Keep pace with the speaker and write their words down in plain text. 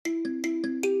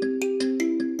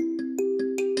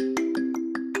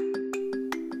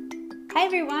Hi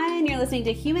everyone, you're listening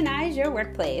to Humanize Your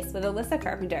Workplace with Alyssa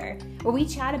Carpenter, where we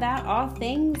chat about all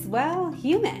things, well,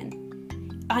 human.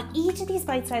 On each of these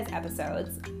bite-sized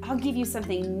episodes, I'll give you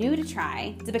something new to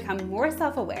try to become more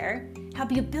self-aware,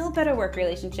 help you build better work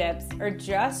relationships, or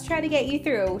just try to get you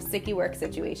through a sticky work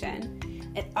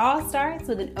situation. It all starts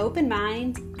with an open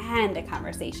mind and a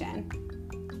conversation.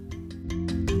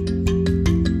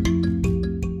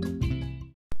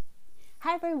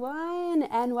 Hi everyone,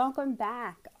 and welcome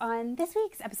back. On this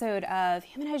week's episode of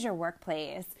Humanize Your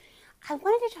Workplace, I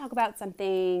wanted to talk about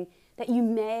something that you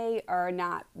may or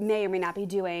may not be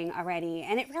doing already,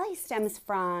 and it really stems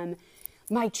from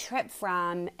my trip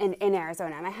in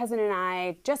Arizona. My husband and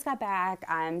I just got back,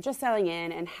 just settling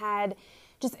in, and had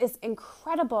just this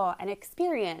incredible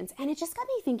experience, and it just got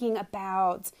me thinking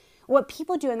about what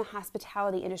people do in the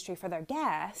hospitality industry for their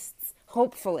guests,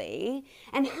 hopefully,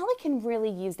 and how we can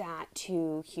really use that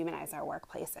to humanize our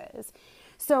workplaces.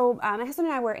 So my husband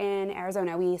and I were in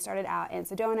Arizona. We started out in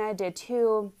Sedona, did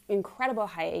 2 incredible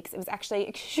hikes. It was actually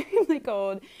extremely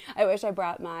cold. I wish I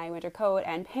brought my winter coat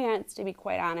and pants, to be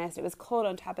quite honest. It was cold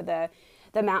on top of the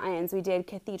mountains. We did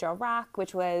Cathedral Rock,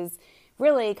 which was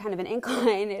really kind of an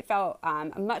incline. It felt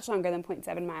much longer than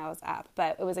 0.7 miles up,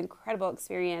 but it was an incredible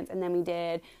experience. And then we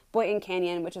did Boynton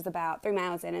Canyon, which is about 3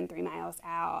 miles in and 3 miles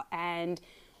out. And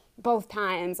both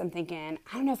times I'm thinking,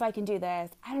 I don't know if I can do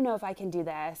this.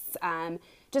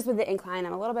 Just with the incline,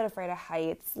 I'm a little bit afraid of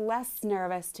heights, less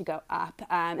nervous to go up,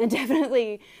 and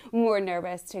definitely more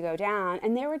nervous to go down.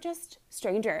 And there were just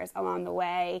strangers along the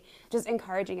way, just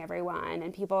encouraging everyone,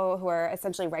 and people who are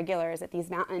essentially regulars at these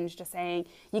mountains just saying,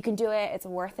 you can do it, it's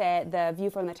worth it, the view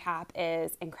from the top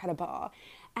is incredible.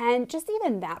 And just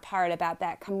even that part about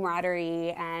that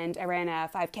camaraderie, and I ran a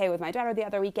 5K with my daughter the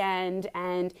other weekend,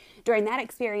 and during that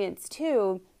experience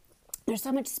too, there's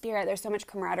so much spirit, there's so much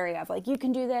camaraderie of like, you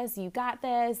can do this, you got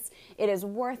this, it is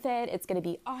worth it, it's going to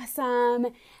be awesome.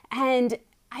 And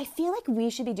I feel like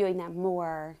we should be doing that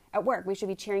more at work. We should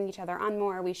be cheering each other on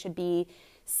more. We should be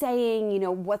saying,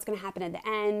 what's going to happen at the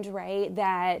end, right?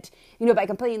 That, by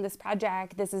completing this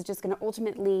project, this is just going to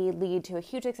ultimately lead to a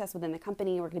huge success within the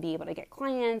company. We're going to be able to get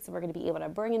clients. We're going to be able to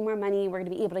bring in more money. We're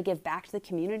going to be able to give back to the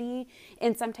community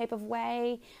in some type of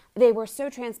way. They were so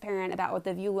transparent about what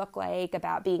the view looked like,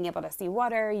 about being able to see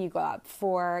water. You go up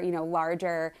for,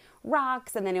 larger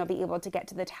rocks, and then you'll be able to get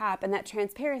to the top. And that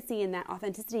transparency and that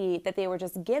authenticity that they were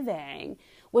just giving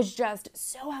was just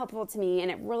so helpful to me,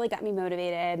 and it really got me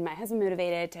motivated, my husband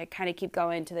motivated to kind of keep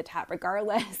going to the top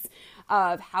regardless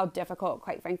of how difficult,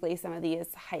 quite frankly, some of these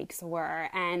hikes were.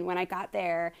 And when I got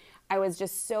there, I was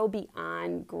just so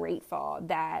beyond grateful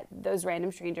that those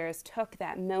random strangers took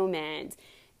that moment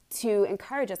to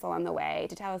encourage us along the way,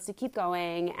 to tell us to keep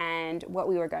going and what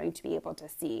we were going to be able to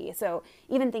see. So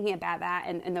even thinking about that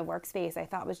in the workspace, I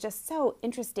thought was just so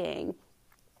interesting.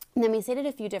 And then we stayed at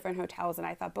a few different hotels, and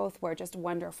I thought both were just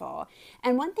wonderful.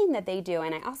 And one thing that they do,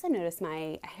 and I also noticed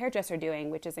my hairdresser doing,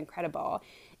 which is incredible,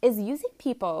 is using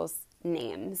people's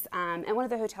names. And one of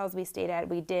the hotels we stayed at,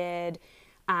 we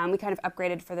kind of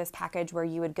upgraded for this package where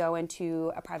you would go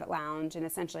into a private lounge and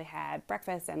essentially had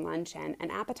breakfast and lunch and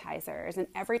appetizers. And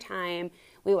every time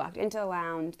we walked into the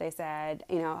lounge, they said,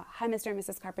 hi, Mr. and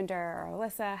Mrs. Carpenter, or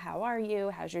Alyssa, how are you?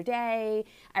 How's your day?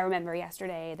 I remember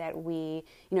yesterday that we,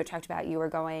 talked about you were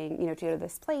going, to go to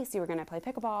this place, you were going to play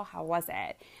pickleball. How was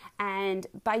it? And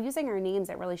by using our names,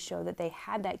 it really showed that they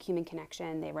had that human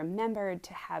connection. They remembered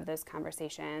to have those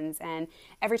conversations. And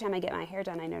every time I get my hair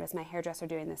done, I notice my hairdresser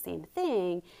doing the same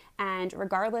thing. And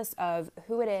regardless of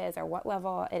who it is or what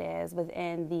level it is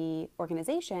within the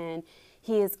organization,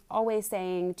 he is always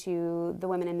saying to the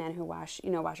women and men who wash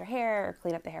your hair or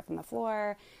clean up the hair from the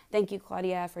floor, thank you,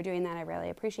 Claudia, for doing that. I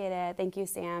really appreciate it. Thank you,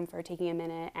 Sam, for taking a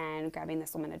minute and grabbing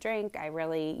this woman a drink. I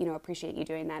really, appreciate you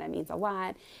doing that. It means a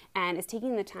lot. And it's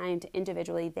taking the time to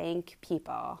individually thank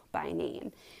people by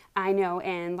name. I know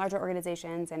in larger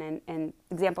organizations, and an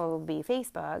example would be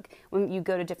Facebook, when you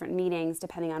go to different meetings,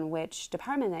 depending on which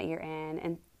department that you're in,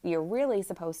 and you're really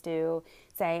supposed to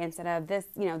say, instead of this,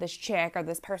 this chick or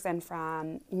this person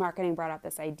from marketing brought up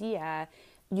this idea,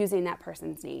 using that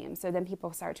person's name. So then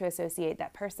people start to associate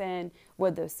that person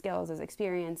with those skills, those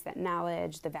experience, that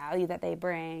knowledge, the value that they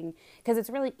bring, because it's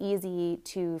really easy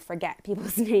to forget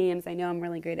people's names. I know I'm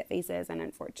really great at faces and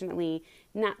unfortunately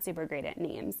not super great at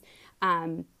names.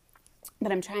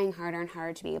 But I'm trying harder and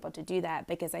harder to be able to do that,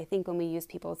 because I think when we use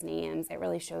people's names, it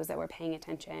really shows that we're paying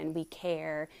attention, we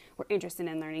care, we're interested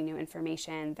in learning new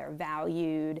information, they're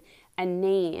valued, a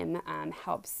name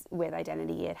helps with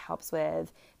identity. It helps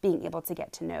with being able to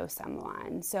get to know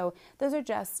someone. So those are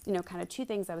just, kind of two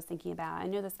things I was thinking about. I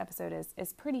know this episode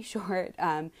is pretty short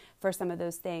for some of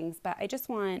those things, but I just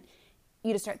want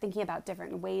you to start thinking about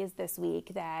different ways this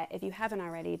week that, if you haven't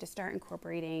already, to start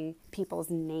incorporating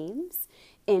people's names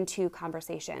into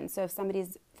conversation. So if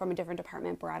somebody's from a different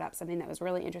department brought up something that was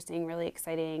really interesting, really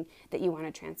exciting, that you want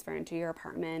to transfer into your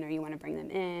apartment, or you want to bring them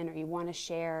in, or you want to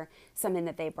share something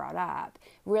that they brought up,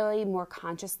 really more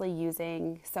consciously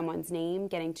using someone's name,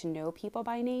 getting to know people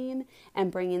by name,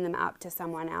 and bringing them up to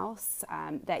someone else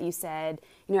that you said,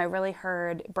 I really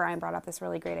heard Brian brought up this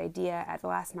really great idea at the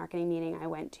last marketing meeting I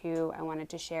went to. I wanted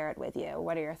to share it with you.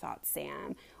 What are your thoughts,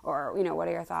 Sam? Or, what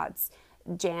are your thoughts,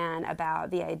 Jan,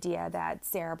 about the idea that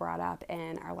Sarah brought up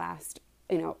in our last,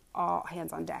 all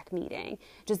hands on deck meeting?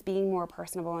 Just being more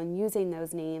personable and using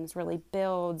those names really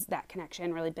builds that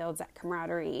connection, really builds that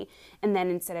camaraderie. And then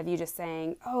instead of you just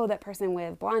saying, oh, that person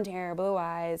with blonde hair, blue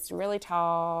eyes, really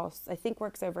tall, I think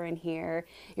works over in here,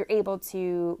 you're able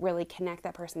to really connect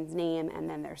that person's name and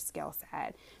then their skill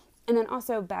set. And then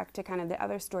also back to kind of the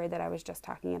other story that I was just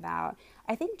talking about,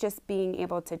 I think just being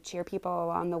able to cheer people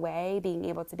along the way, being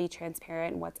able to be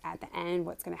transparent in what's at the end,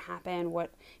 what's going to happen,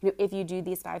 if you do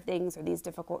these 5 things or these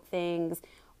difficult things,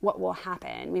 what will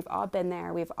happen? We've all been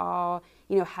there. We've all,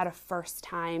 had a first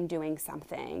time doing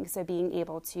something. So being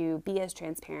able to be as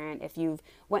transparent if you've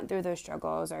went through those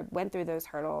struggles or went through those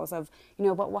hurdles of,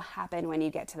 what will happen when you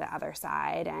get to the other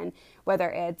side. And whether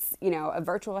it's, a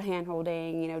virtual hand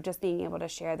holding, just being able to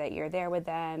share that you're there with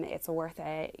them, it's worth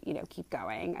it, keep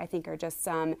going, I think are just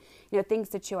some, things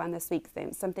to chew on this week,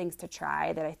 some things to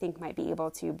try that I think might be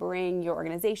able to bring your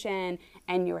organization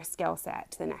and your skill set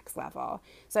to the next level.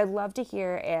 So I'd love to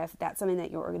hear if that's something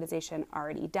that your organization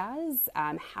already does,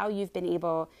 how you've been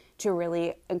able to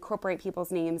really incorporate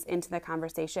people's names into the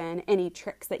conversation, any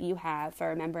tricks that you have for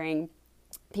remembering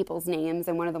people's names.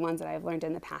 And one of the ones that I've learned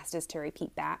in the past is to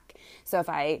repeat back. So if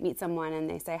I meet someone and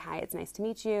they say, hi, it's nice to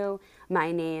meet you,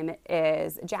 my name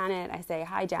is Janet, I say,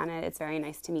 hi, Janet, it's very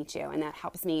nice to meet you. And that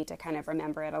helps me to kind of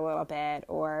remember it a little bit,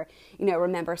 or,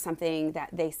 remember something that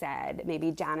they said.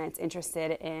 Maybe Janet's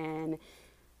interested in,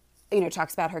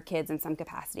 talks about her kids in some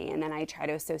capacity. And then I try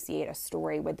to associate a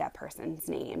story with that person's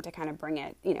name to kind of bring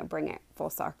it full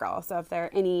circle. So if there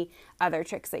are any other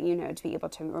tricks that to be able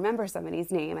to remember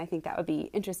somebody's name, I think that would be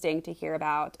interesting to hear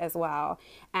about as well.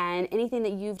 And anything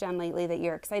that you've done lately that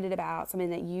you're excited about, something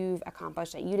that you've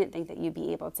accomplished that you didn't think that you'd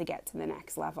be able to get to the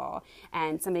next level,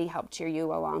 and somebody helped cheer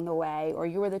you along the way, or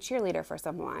you were the cheerleader for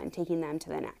someone, taking them to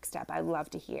the next step. I'd love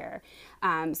to hear.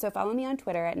 So follow me on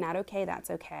Twitter at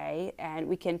NotOkayThat'sOkay, and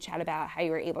we can chat about how you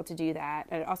were able to do that.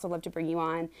 And I'd also love to bring you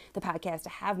on the podcast to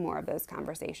have more of those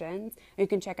conversations. You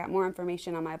can check out more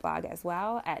information on my blog as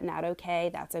well at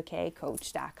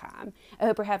NotOkayThat'sOkayCoach.com. I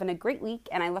hope you're having a great week,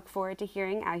 and I look forward to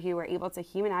hearing how you were able to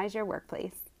humanize your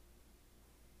workplace.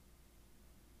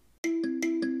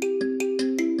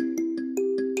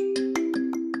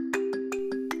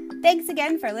 Thanks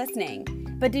again for listening.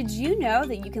 But did you know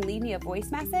that you can leave me a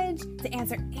voice message to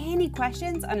answer any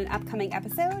questions on an upcoming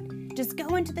episode? Just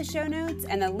go into the show notes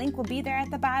and the link will be there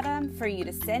at the bottom for you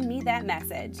to send me that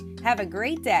message. Have a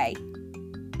great day.